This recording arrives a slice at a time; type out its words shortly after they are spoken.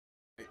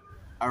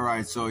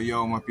Alright, so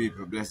yo my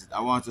people, blessed. I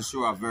want to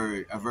show a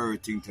very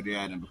thing to the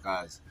item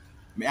because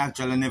me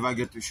actually never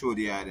get to show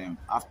the item.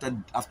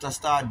 After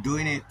start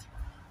doing it,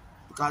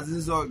 because this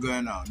is all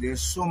going on.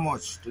 There's so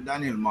much to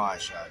Daniel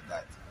Marshall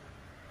that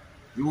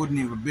you wouldn't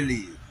even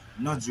believe.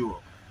 No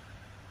joke.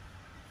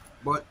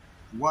 But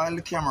while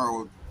the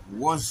camera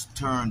was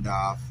turned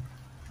off,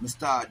 we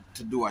started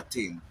to do a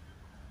thing.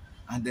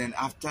 And then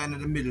after in the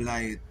middle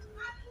of it,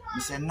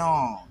 we said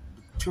no,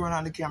 turn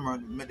on the camera,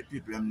 make the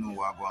people them know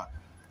what I want.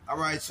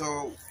 Alright,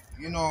 so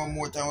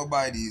more time we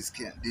buy these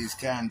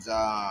cans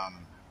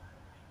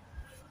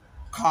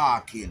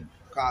caulking.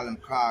 Call them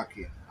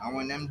caulking. And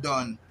when them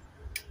done,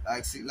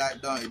 like see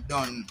like done it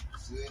done.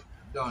 See?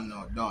 Done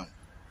now, done.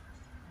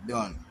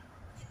 Done.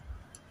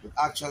 But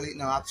actually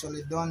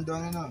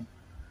done,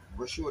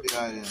 We'll show the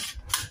item.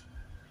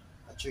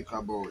 I check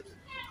about it.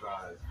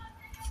 Because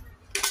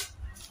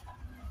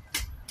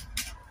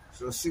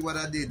so see what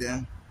I did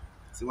then?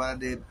 See what I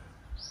did?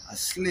 I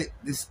slit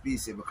this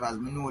piece here because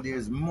we know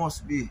there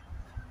must be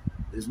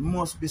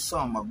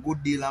some a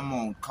good deal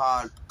amount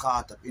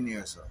caught up in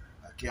here, so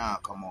I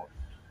can't come out.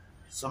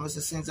 So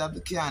since I have the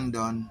can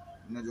done,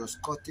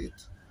 just cut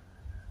it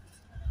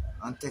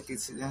and take it.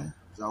 See there?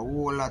 There's a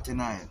whole lot in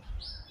here.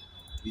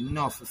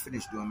 Enough to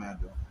finish doing my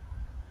though.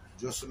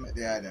 Just to make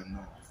the item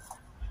now.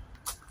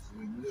 So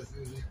we just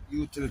use it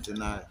utility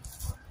knife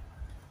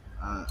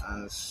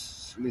and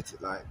slit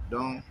it like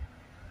down,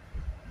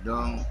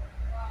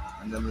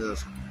 and then we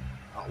just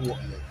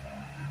open it.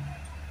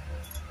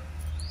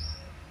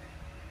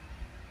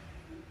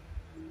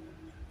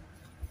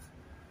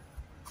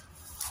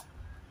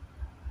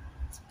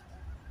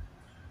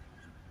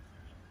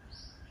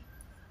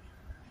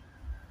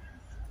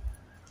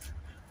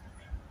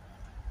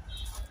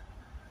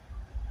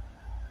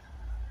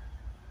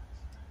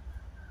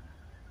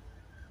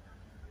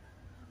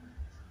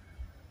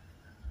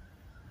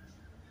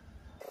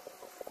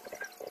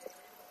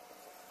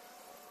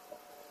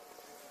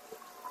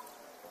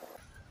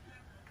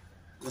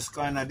 Just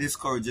kind of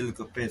discourage a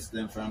little pest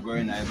them from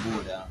going on the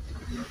board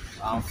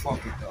and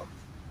fuck it up.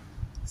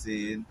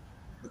 See?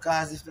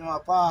 Because if they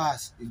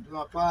pass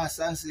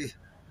and see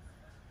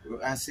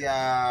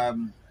a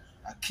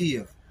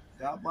cave,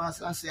 they pass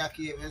and see a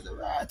cave, it's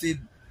right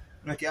in.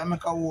 I can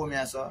make a home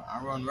here so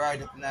and run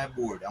right up in that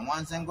board. And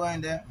once I'm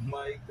going there,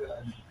 my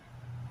God,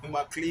 I'm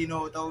going to clean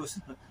out the house.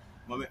 I'm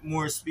going to make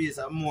more space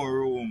and more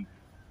room.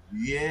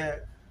 Yeah.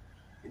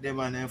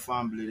 Them and them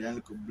family, they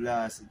look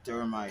blast the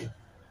termite.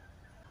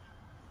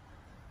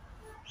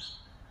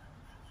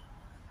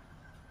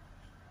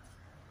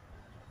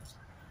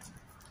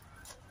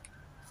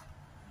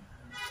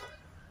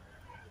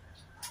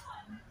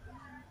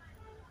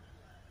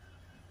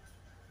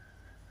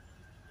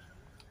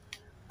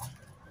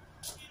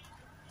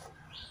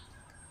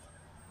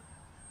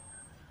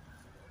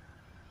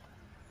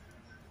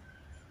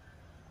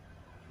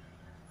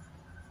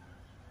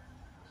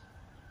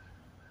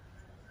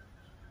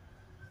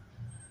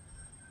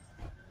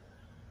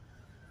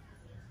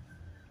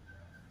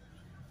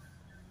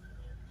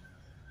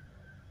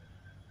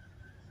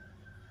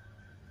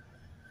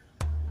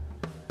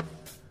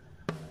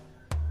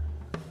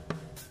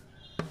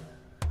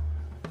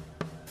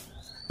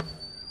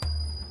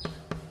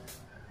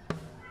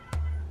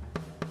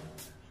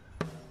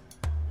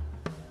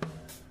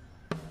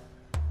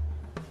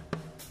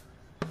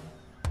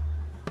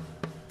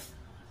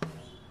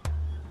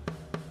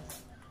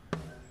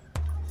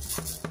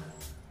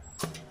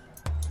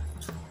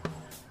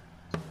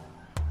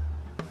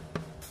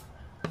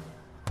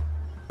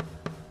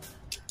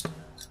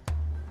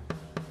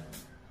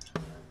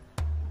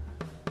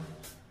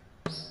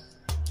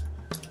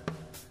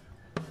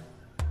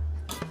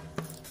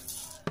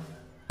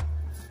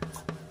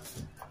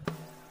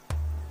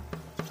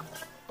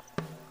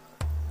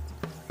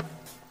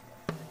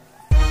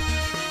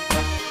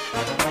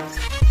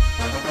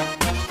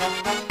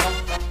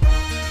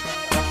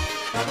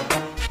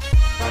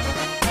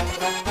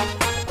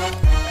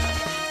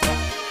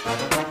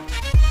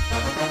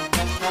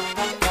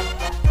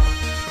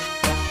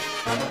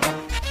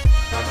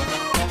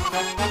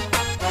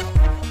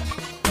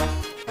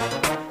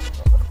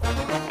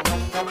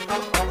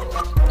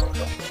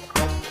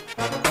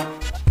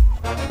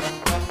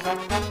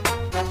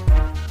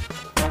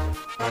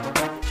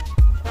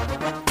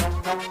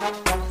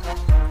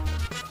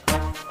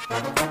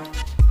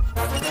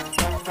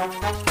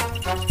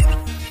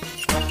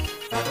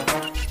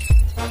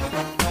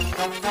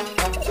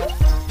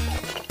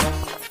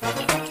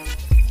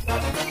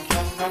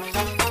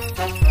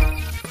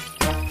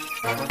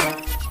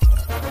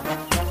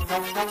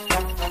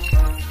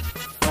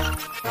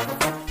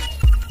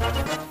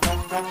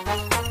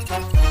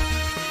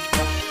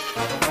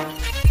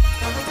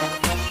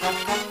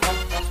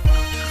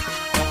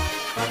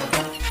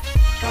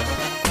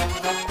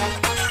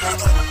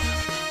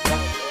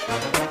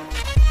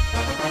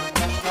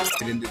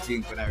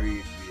 think when I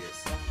read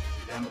this.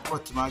 Then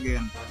cut him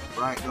again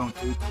right down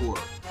to the core.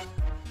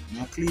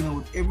 I clean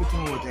out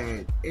everything out I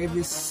had.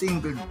 Every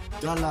single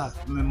dollar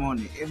of my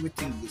money,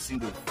 everything, the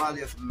single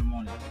value of my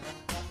money,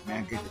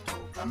 I get it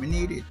out. I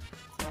need it.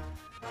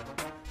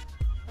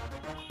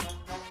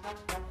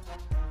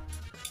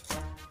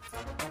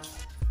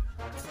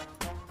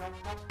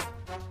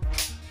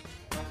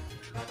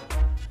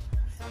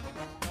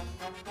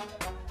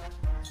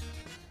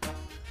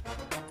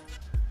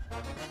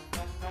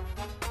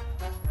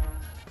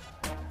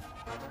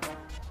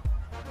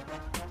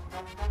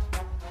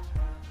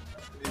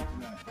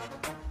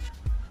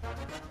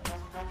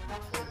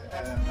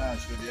 I'm not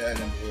sure the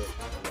island works.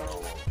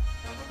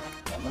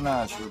 I'm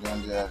not sure the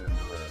island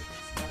works.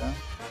 Okay?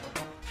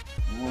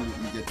 We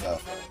won't get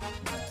off.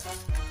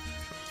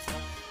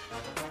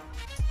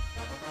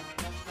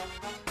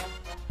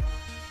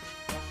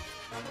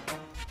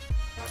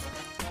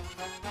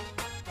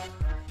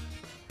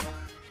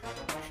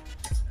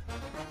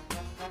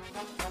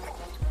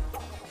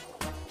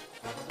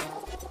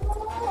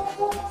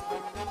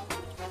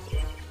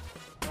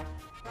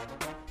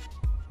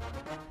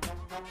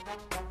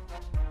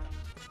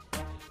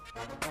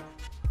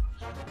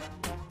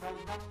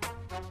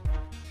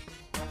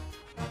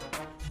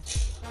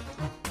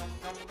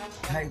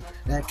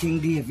 Like King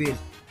David,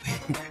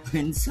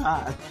 when Saul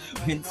I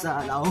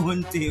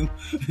hunt him,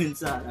 when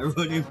Saul I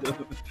run him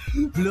down,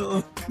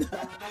 blow,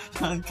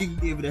 and King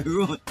David I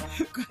run.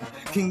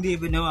 King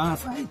David no want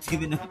to fight,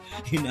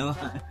 he no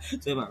want,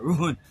 so I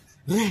run.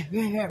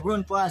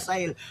 Run past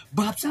Saul,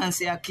 Babs and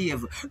say a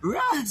cave,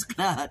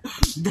 rascal,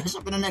 dash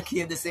up in the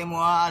cave, the same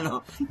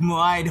wall, more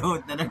hide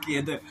out in the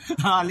cave,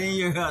 all in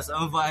your house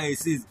and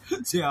voices,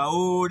 say,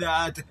 oh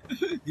that,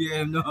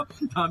 yeah, no,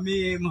 not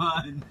me,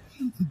 man.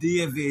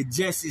 David,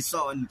 Jesse's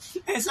son.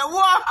 He said,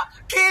 what?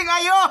 King,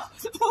 are you?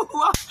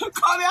 What?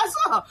 Come here,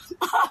 sir.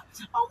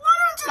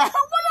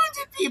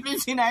 100 people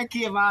in that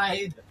cave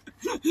hide.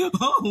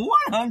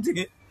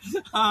 100.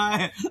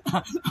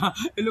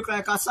 It look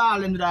like a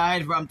Saul in the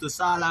hide from to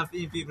Saul and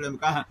few people.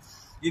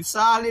 If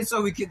Saul is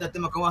so wicked that they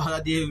come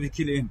out David will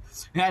kill him.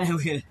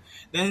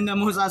 Then the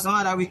most of some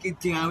other wicked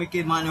king and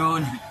wicked man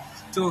around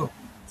too.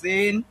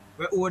 Saying,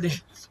 we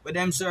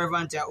them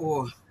servants are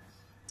owe.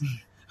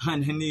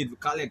 And they need to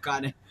collect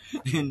and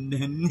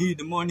they need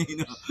the money, you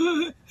know.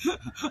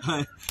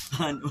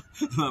 and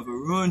have a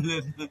run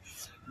left,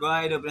 go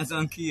hide up in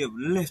some cave,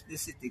 left the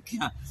city,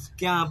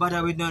 can't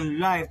bother with no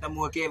life, the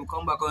more cave,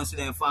 come back and see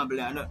them family.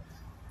 And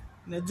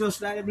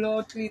just like the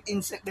blood treat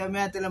insect them,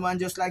 I tell them, and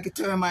just like a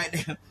termite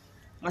them.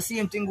 The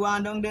same thing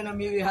going down there,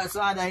 maybe I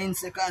saw the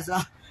insect,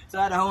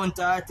 saw the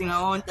hunter thing,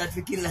 I hunt that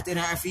to kill that in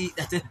her feet,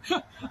 that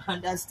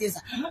and that's this.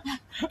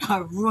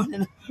 I'm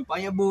running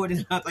on your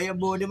body, I'm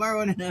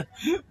running,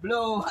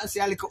 blow, I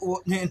see a little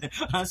opening,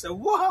 I say,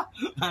 what?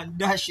 And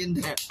dash in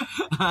there.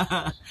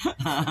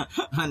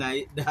 And I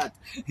eat that,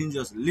 and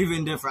just live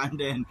in there from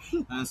then,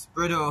 and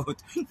spread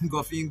out,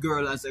 go for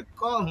girl, and say,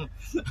 come.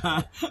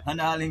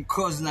 And all in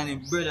cousin and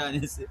in brother,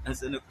 and I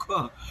say, no,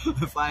 come.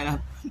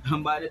 Fine,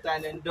 and by the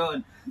time they're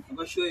done, I'm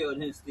going to show you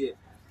this day.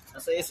 I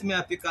say, you see me,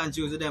 I pick and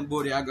choose them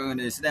body are going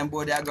there. See them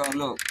body are going,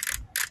 look.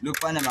 Look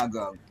for them, I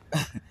go.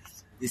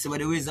 You see where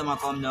the wisdom I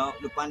come now?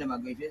 Look for them, I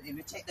go. If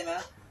you check them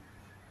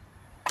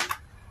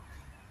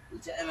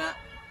out,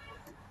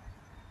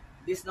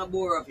 this not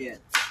bore up yet.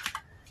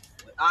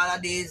 But all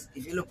of these,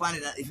 if you look on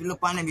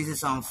them, this is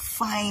some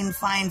fine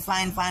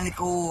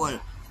coal.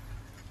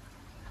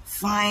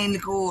 Fine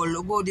coal.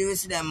 Look how do you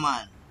see them,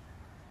 man?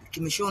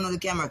 Can me show on the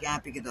camera, can I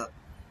pick it up?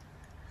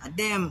 And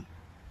them.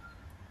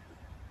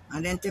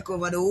 And then take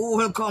over the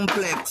whole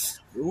complex.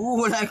 The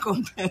whole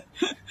complex.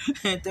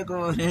 And take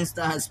over and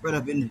start spread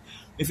up in.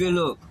 If you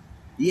look.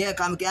 Yeah,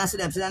 come can see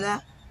them. See them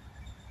there?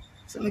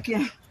 So me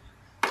can.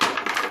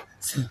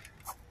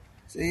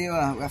 So you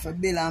are. We have to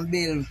build and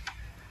build.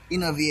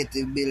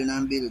 Innovative build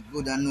and build.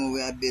 Good and know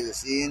where I build.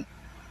 See?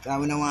 Because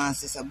we don't want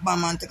to say,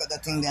 bam, and take out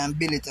that thing there and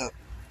build it up.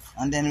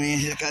 And then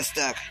we take a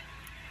stack.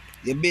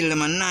 You build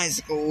them a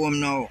nice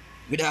home now.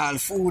 With all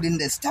food in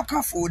the stack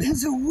of food, and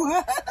so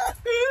what?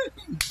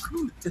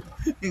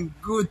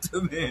 Good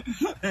to me.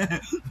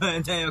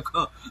 And then you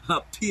come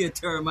pay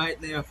termite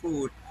in your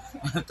food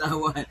after a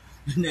while,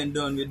 and then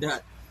done with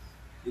that.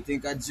 You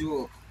think a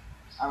joke?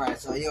 Alright,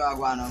 so you are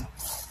going to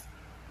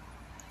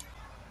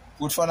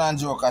put fun and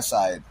joke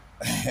aside.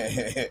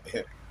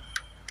 You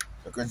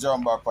could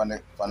jump back on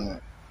the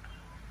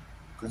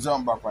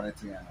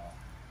thing now.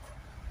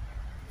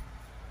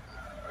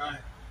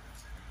 Alright.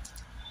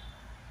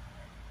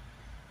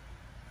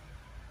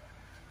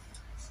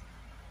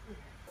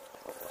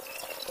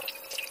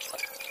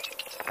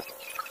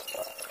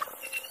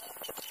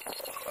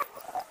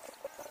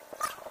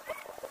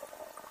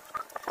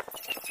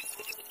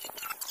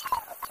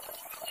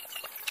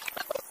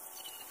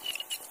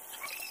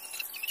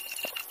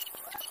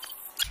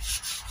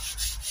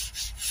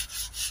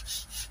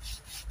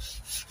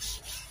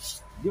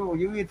 Yo,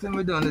 you wait till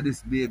we done with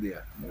this baby.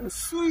 You're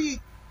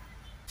sweet.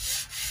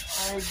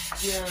 My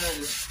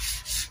God.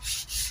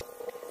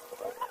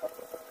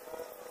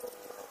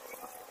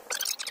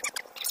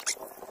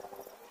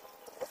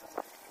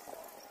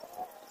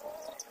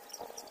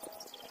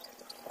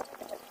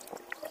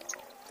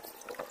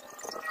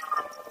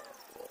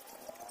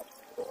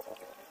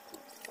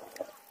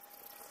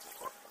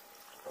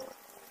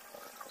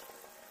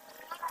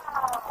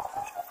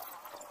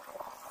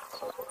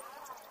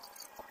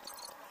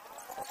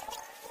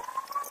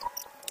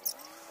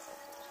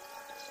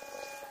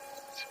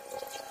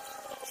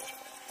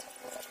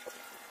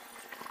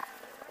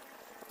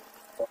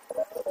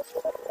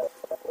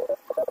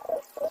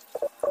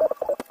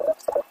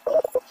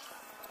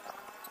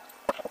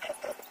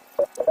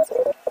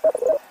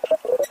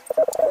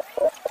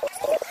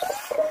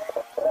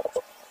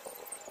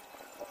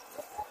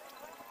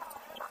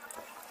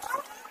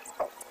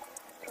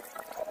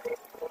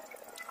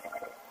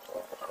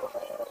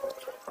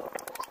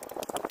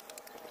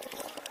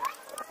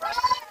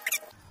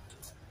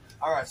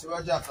 Alright, so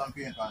we'll drop some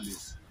paint on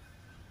this.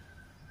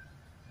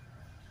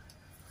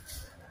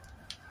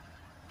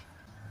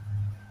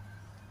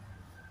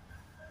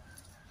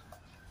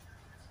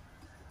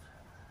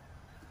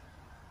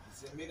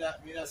 See, me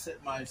that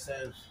set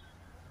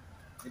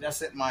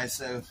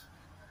myself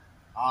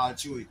all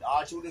through it.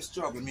 All through the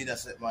struggle, me that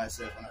set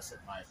myself and I set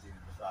my thing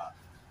because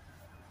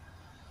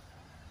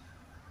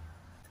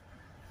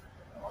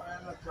I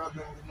ain't no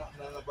problem with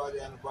nothing on nobody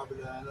and nobody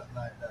and nothing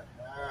like that.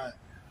 Alright.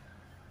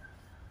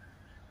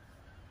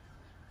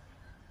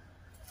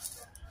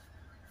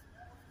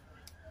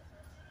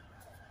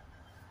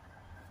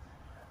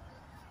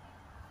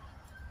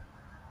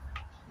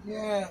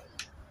 Yeah,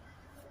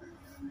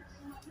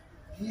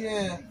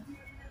 yeah.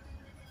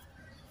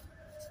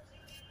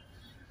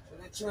 So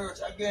the church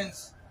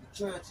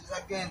is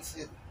against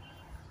it.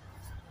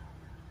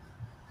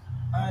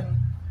 And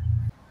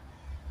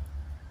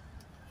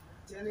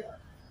tell you,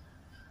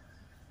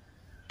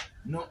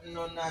 nothing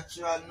no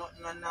natural,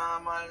 nothing no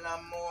normal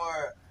no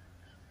more.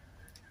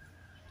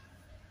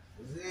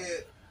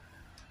 See?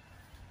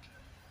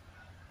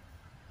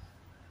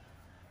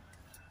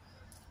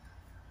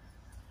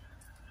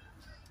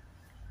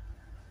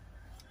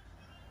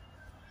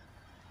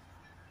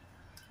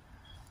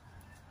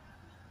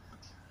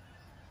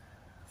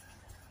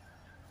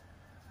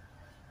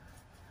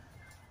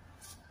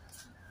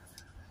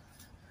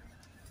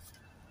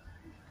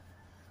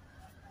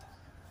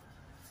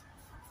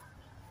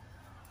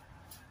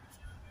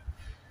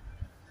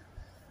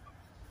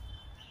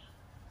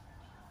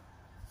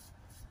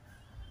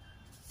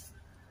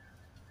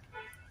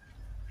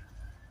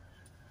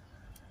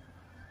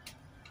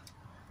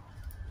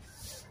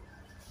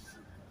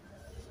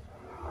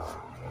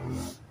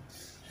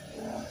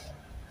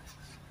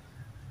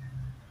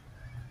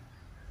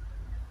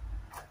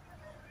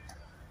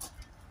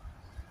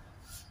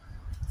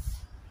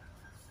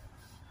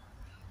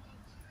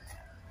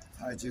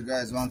 Alright, you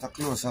guys want a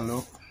closer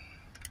look?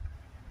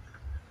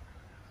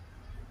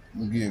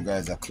 We'll give you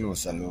guys a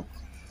closer look.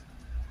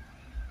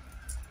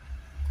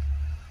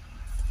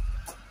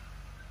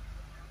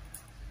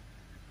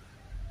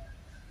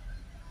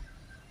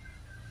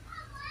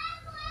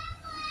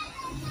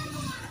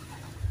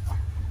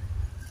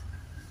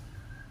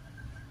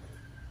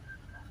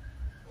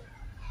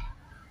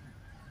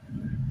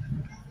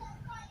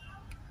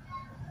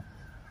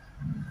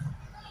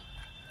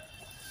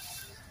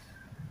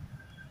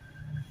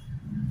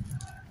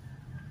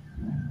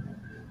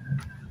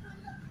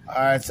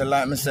 Alright, so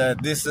like I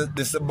said, this is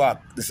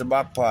the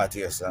back part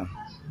here, sir.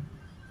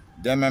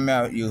 Then I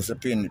may use a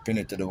pin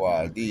it to the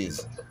wall.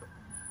 These.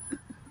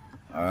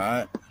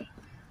 Alright.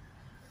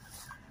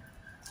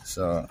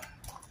 So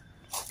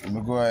let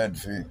me go ahead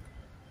for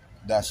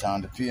dash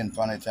on the paint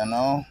on it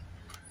now.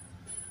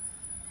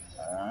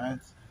 Alright.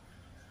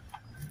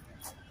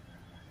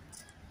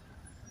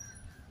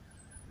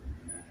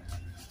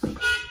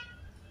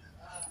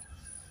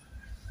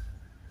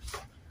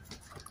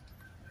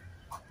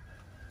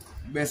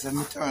 Basically,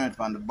 me turn it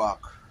on the back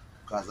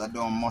because I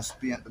don't must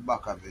paint the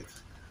back of it.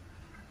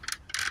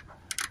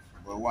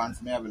 But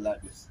once me have it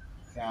like this,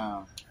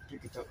 can't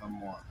pick it up no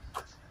more.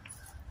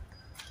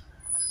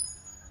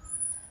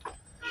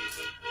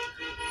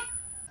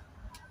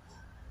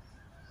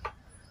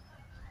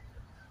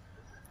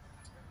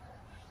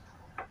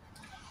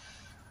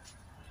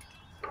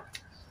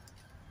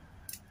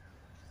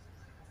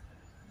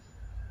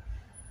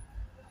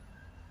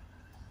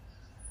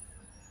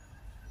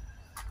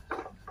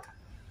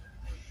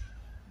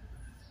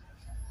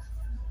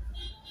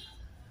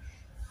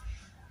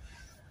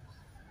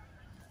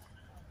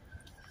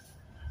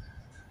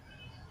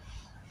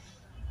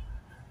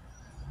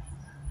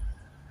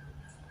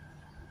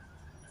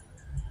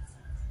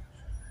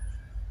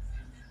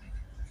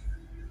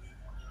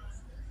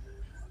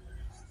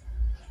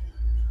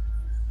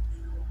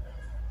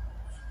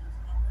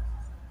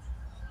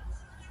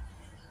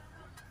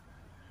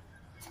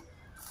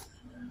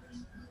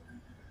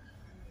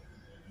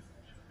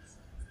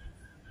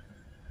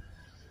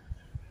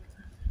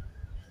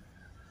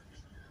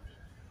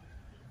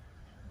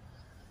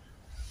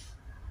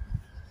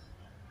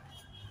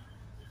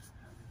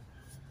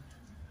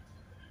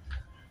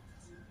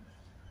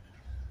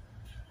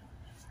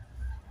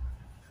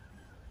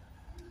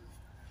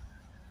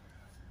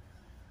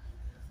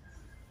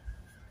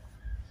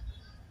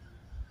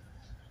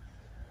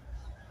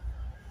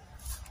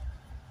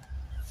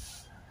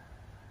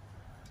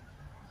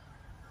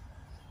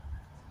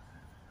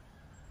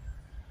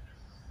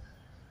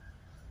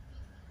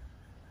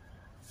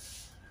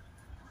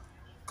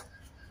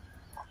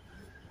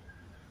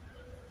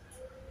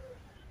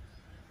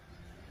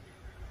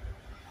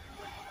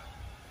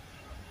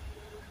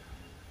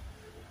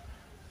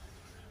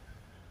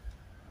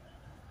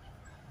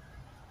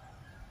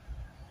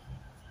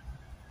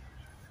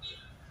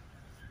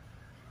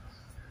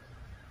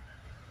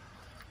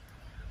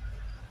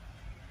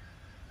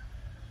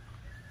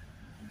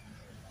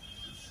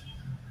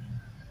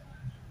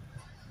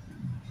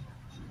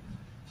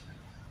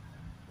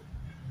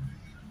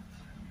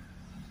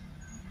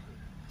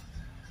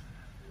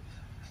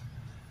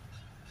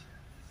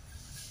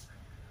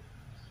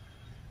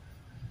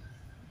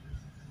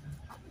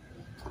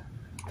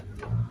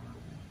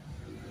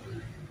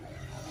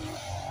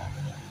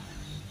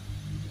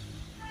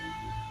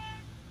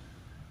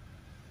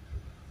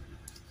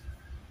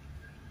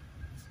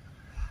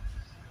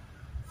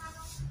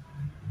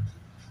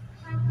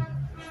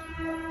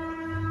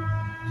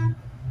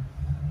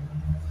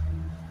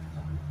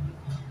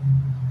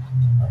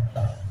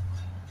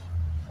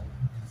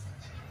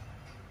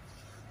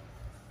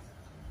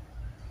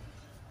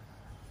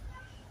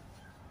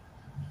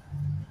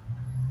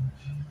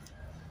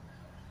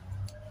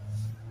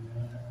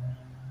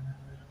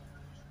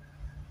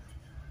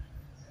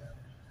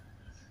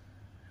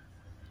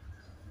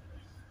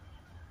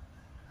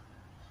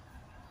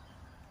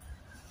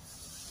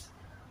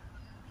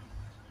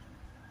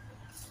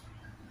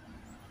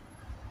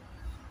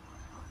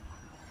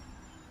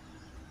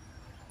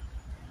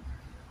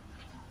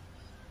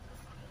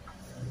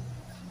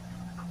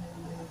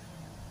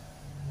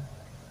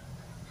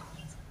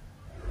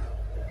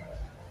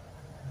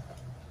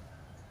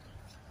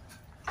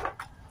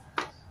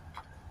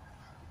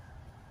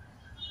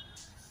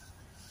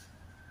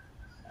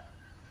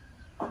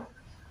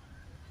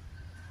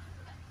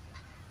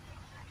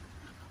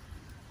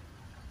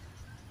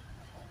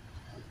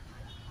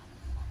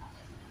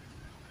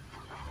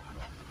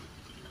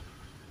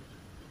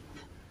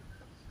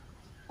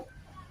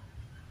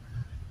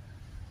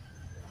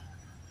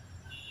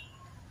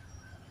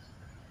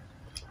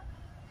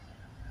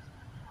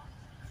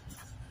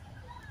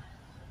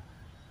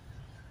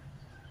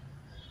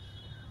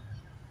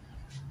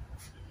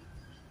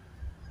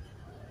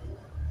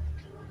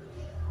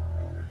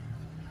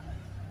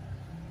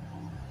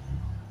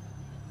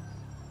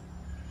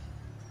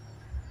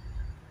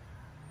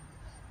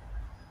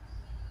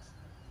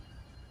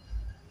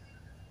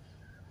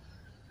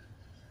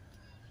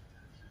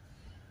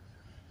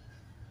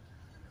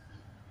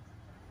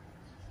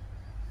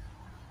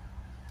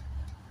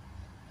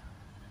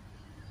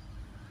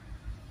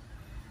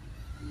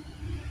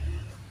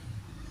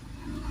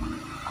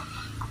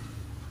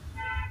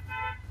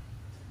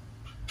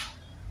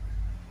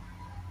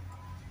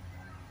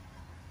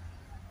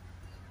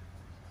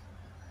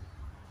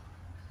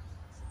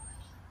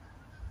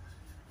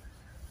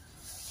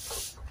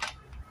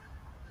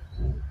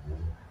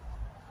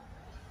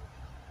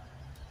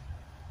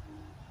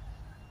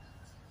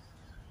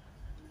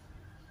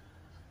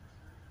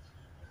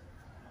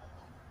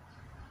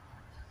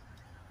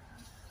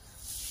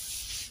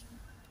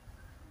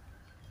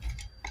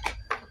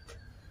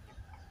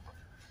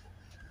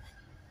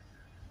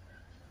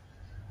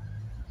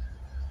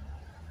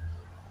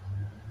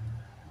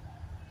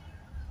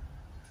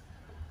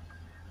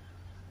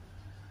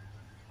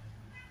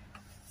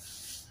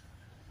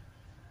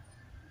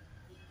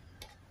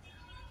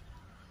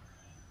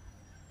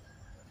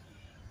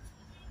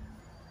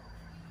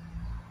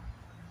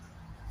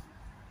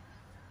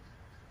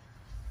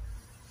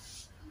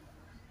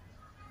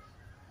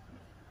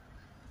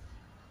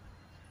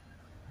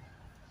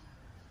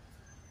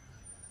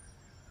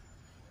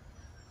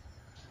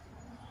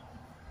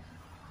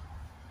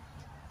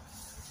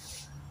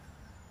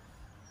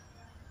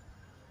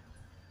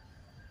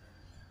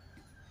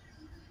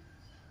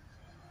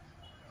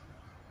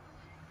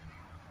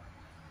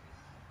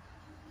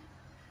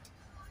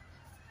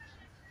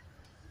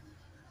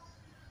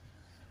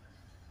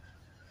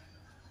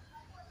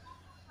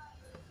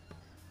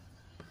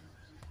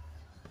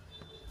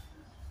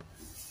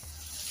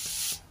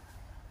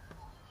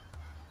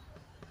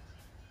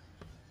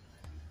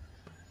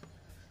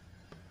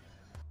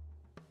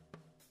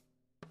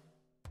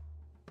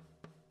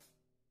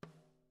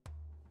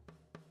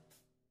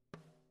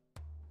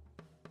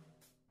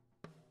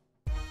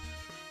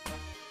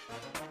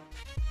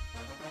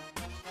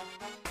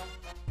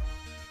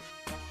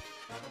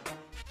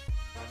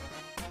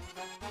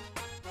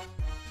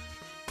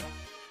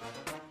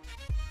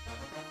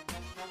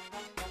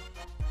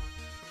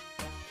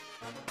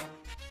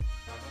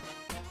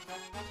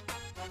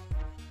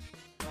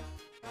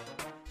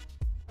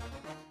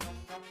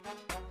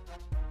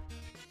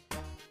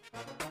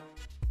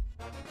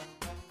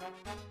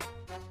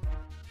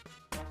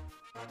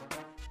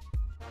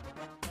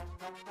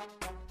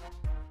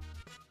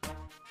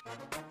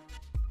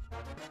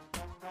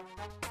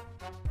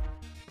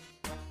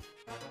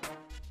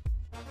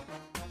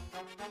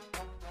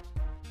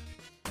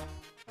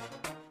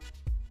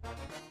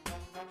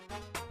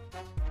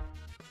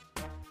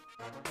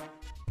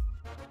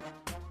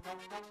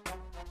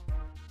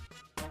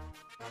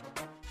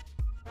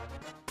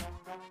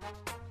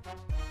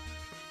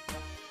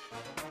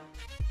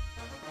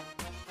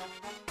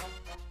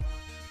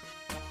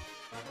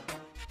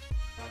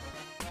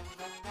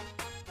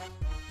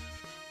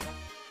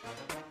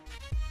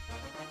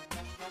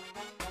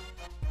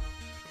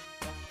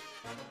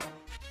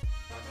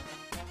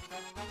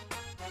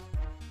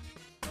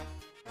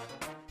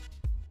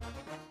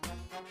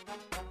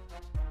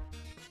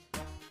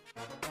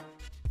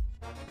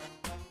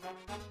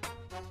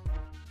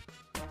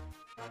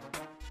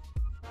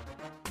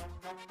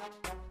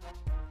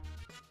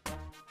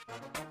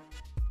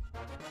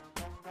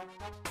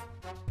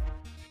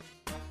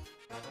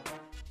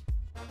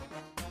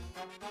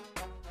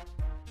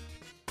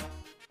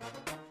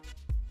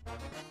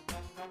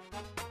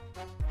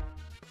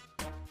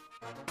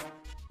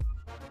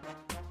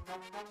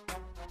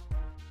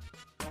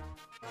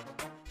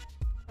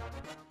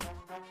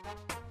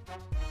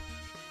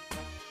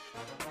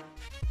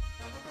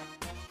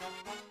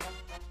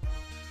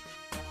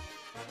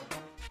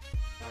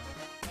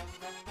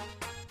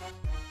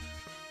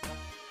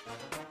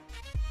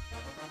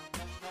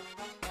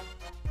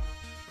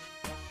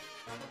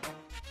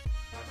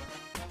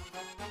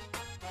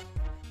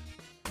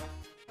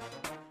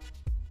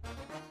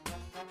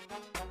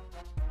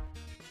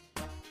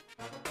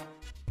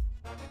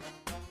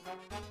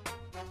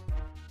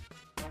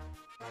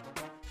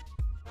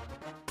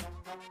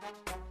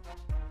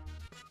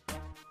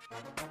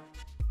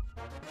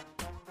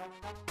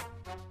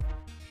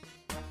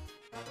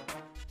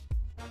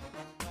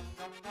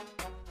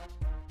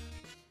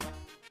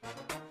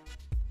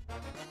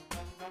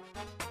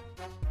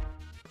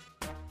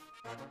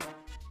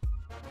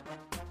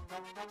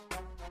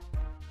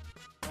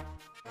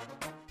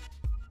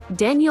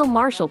 Daniel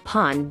Marshall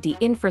Pond the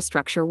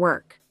infrastructure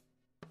work.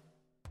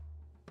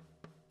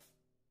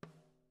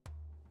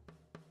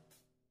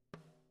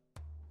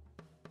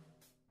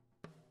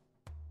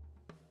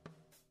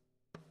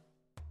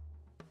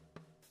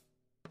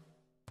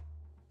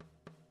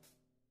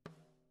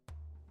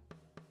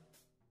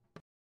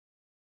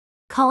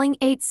 Calling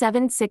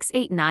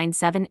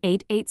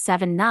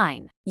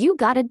 876-897-8879. You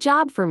got a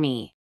job for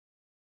me.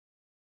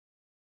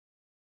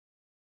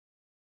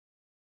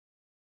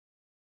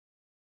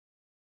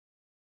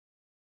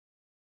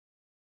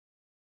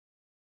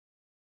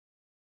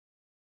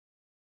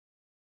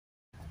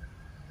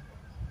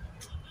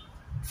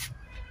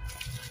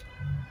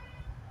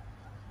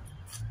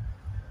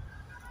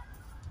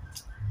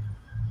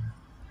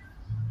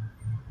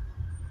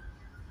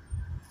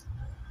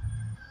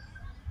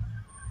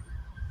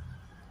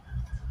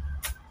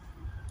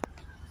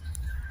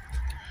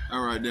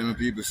 Alright then my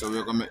people, so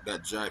we're gonna make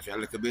that drive a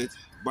little bit.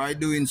 By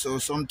doing so,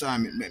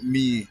 sometimes it make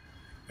me,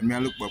 when I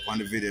look back on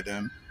the video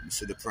then, you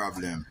see the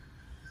problem.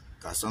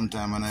 Cause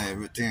sometimes when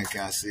everything you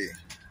can't see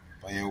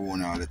on your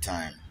own all the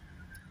time.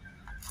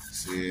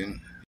 See?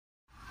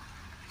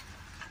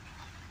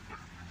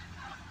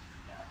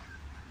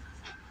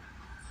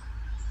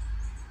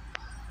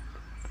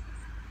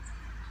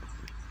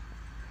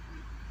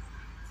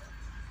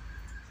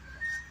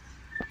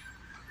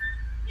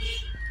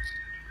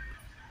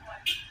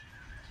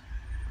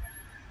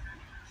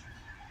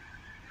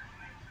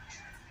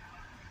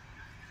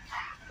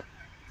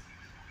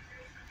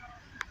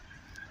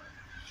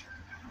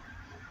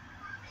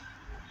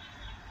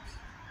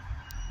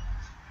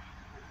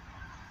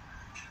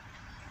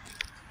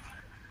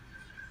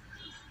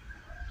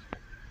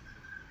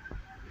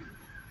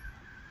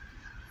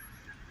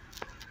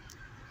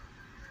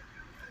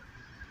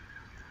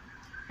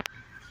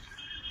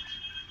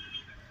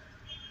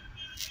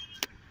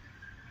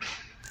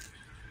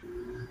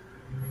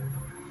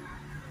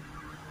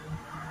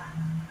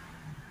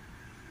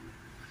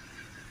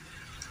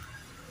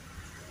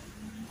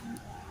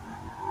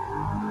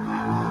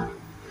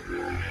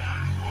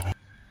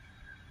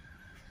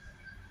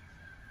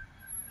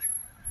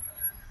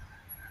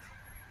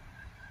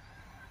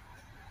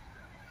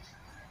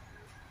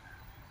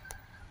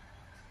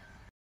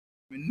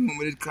 I know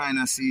me kind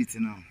of see it,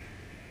 you know.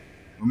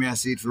 When I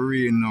see it for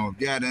real now.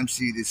 The other them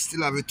see it,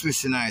 still have a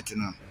twist in it, you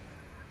know.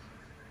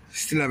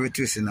 Still have a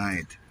twist in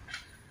it.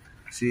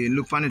 See,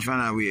 look on it from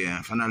that way,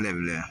 from that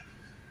level there.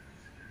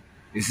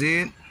 You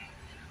see it?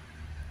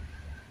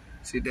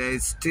 See there,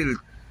 it's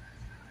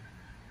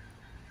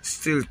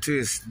still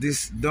twist.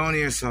 This down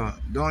here, so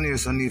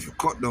need to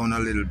cut down a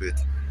little bit.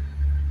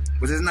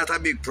 But it's not a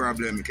big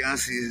problem. You can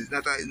see it's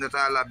not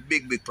a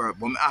big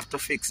problem. I have to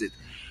fix it.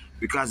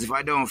 Because if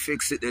I don't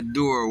fix it, the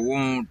door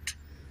won't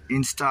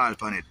install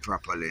on it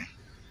properly.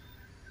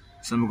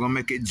 So I'm gonna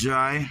make it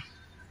dry.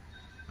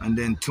 And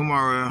then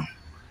tomorrow,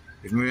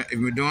 if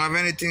we don't have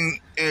anything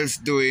else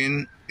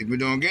doing, if we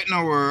don't get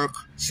no work,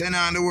 send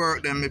on the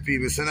work then, my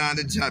people, send on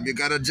the job. You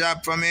got a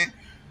job for me?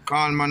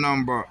 Call my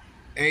number,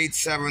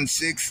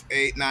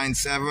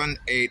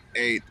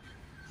 876-897-88.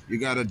 You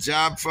got a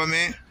job for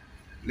me?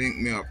 Link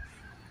me up.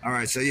 All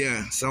right, so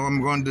yeah, so what I'm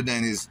going to do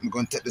then is I'm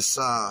going to take the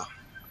saw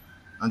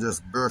and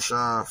just brush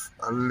off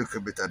a little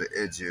bit of the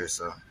edge here,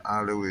 so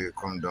all the way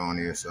come down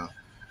here, so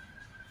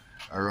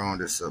around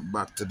this, so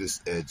back to this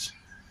edge.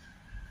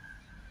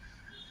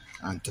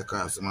 And take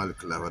off some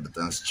little of it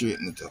and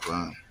straighten it up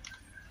and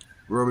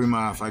rub him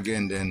off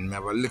again. Then I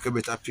have a little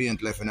bit of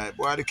paint left in it.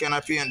 Boy, the kind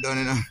of paint done,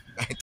 you know.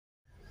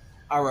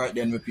 Alright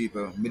then, my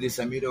people. Me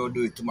don't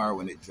do it tomorrow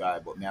when it dry,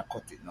 but me I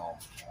cut it now.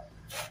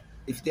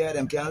 If they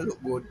them can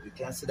look good, you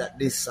can see that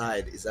this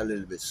side is a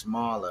little bit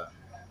smaller.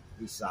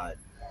 This side.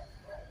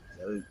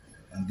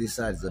 And this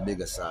side is the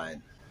bigger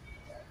side.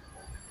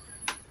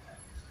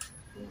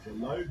 Because a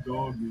live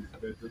dog is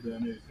better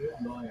than a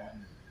dead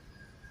lion.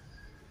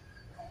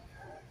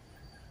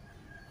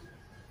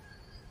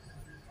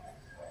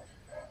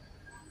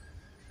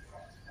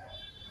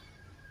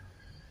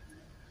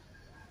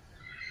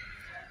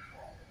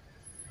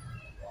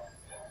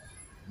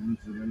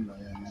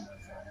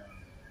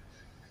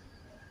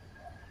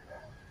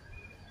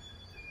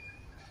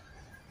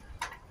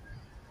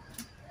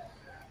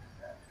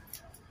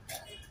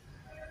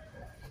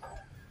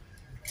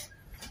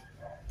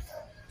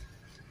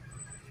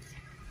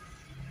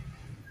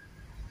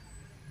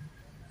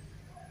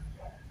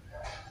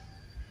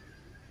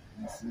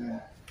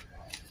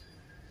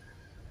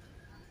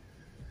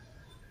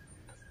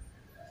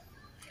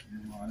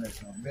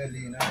 Let's not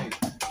belly in it.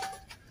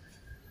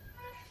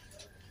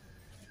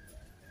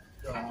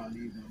 Don't want to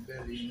leave no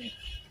belly in it.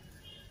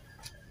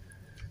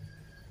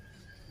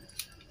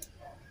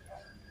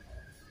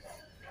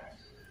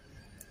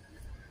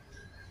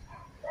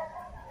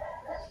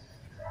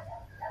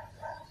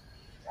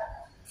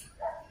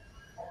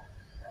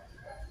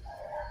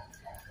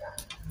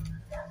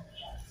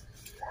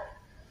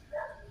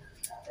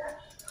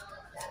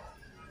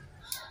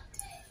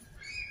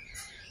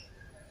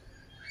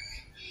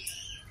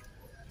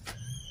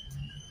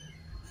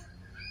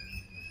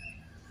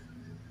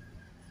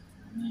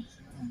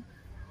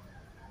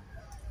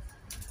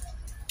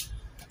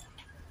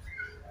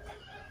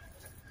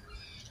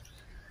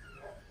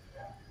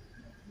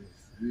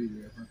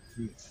 Really, I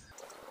can't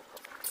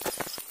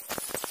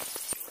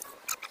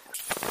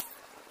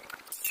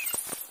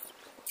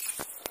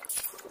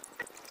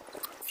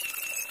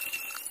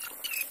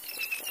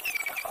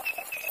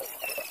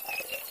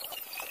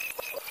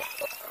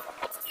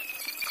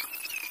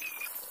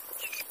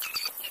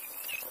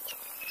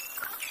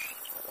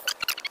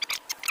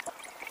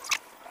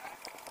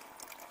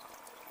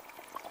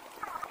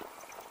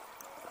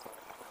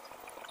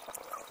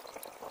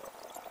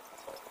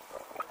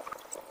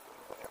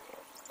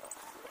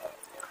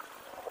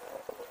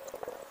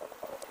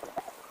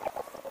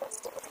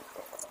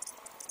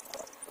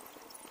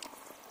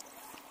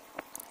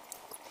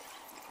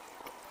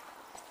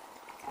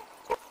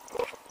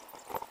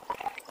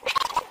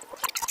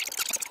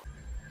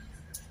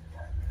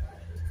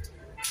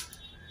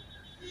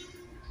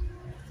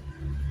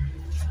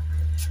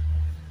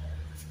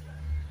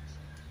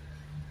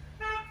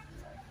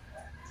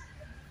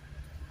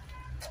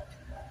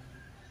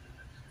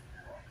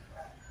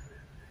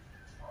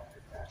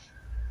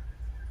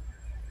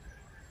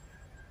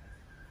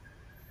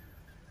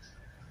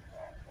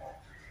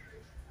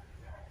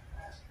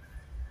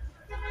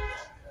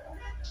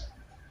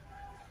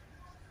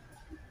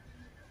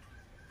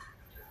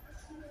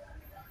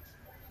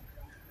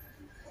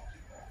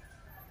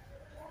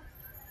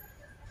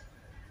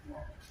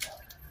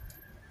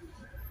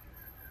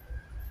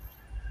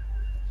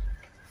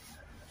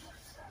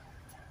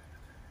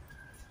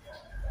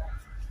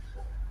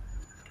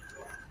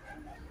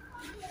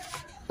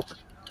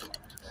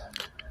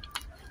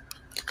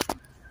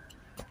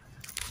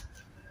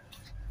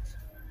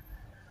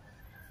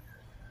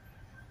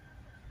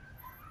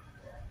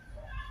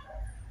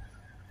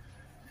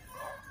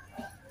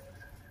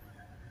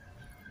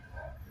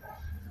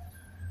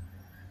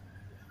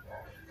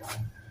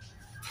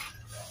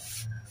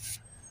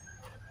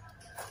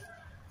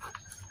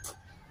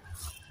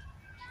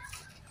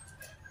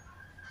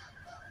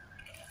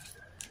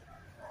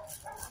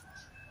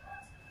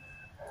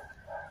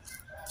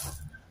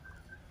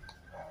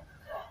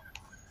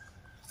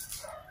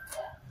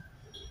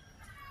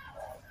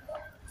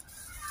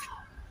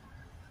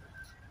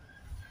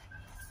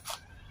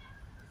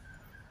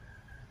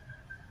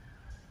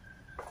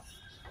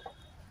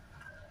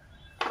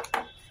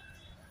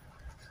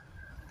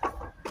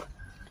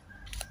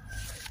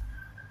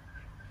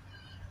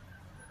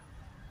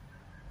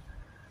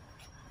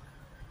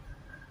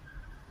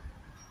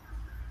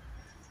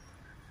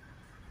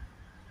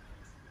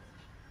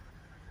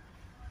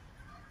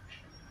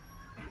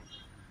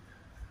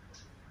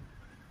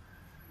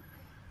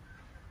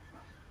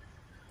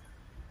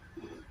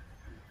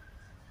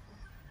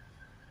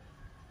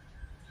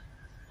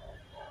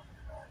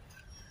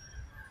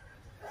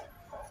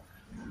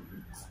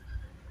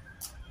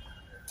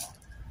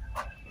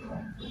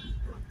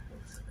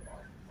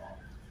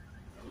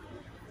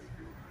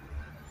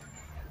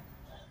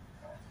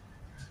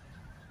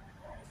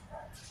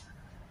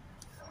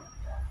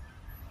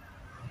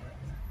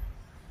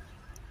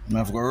I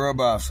have to go rub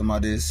off some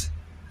of this.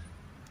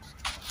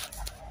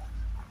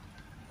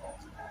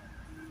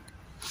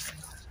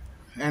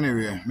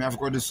 Anyway, I have to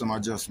go do some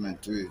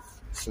adjustment to it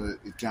so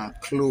it can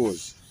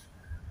close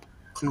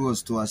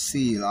to a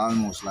seal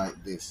almost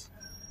like this.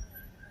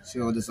 See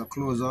how this a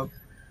close up?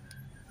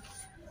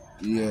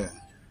 Yeah.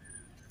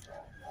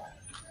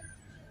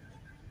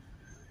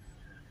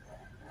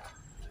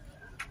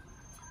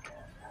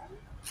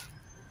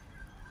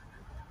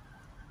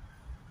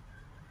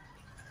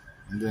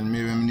 And then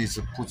maybe we need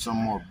to put some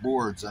more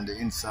boards on the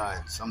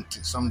inside,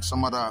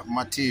 some other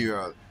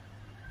material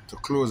to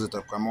close it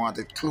up. I want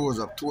it close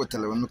up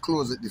totally. When we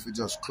close it, if it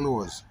just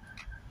close.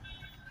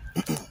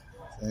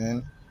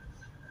 And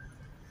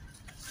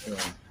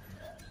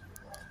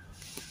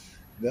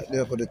that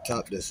there for the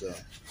top there, sir.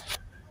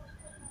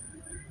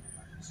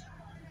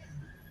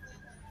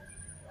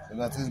 So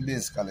that is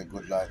basically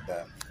good like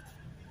that.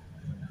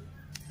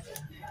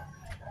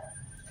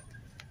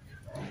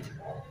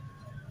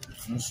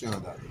 I'm sure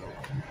that though.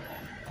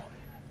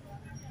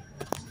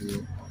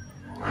 Yeah.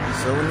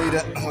 So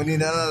we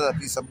need another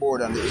piece of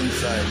board on the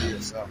inside here,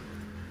 so.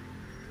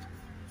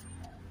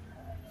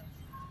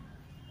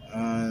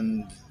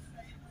 And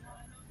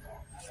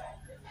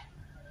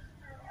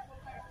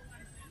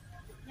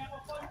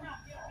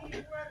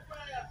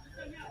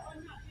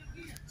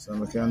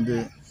some can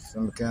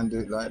do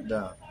it like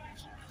that.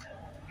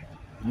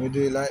 We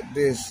do it like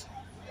this.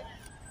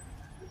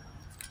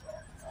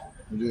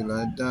 We do it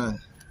like that.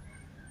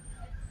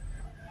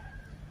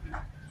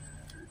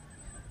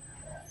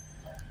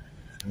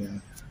 Yeah,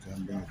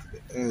 can bring it to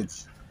the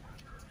edge.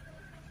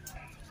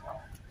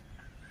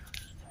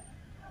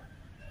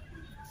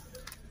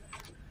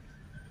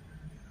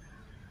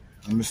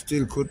 And we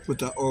still could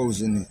put a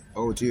hose in it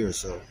out here,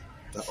 so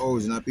the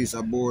hose in a piece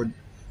of board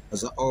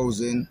as a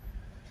housing,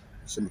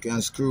 so we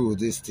can screw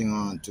this thing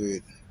onto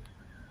it.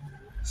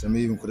 So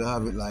we even could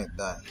have it like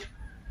that,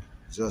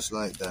 just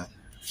like that.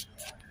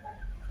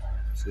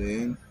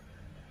 See?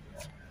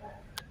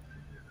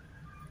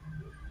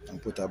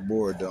 And put a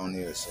board down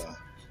here, so.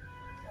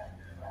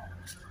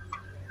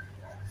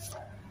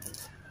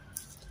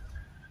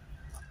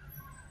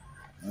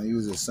 I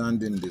use a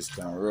sanding disc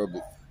and rub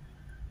it,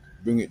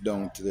 bring it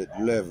down to that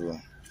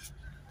level.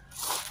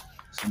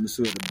 So let me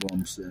see what the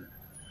bumps there.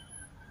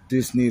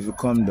 This needs to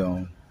come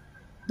down,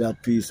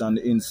 that piece on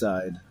the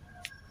inside,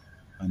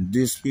 and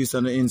this piece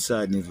on the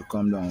inside needs to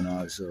come down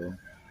also.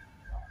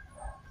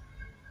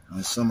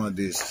 And some of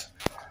this.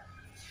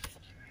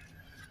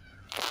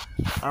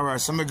 Alright,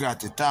 so we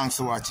got it. Thanks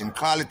for watching.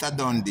 Call it a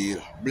done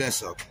deal.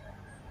 Bless up.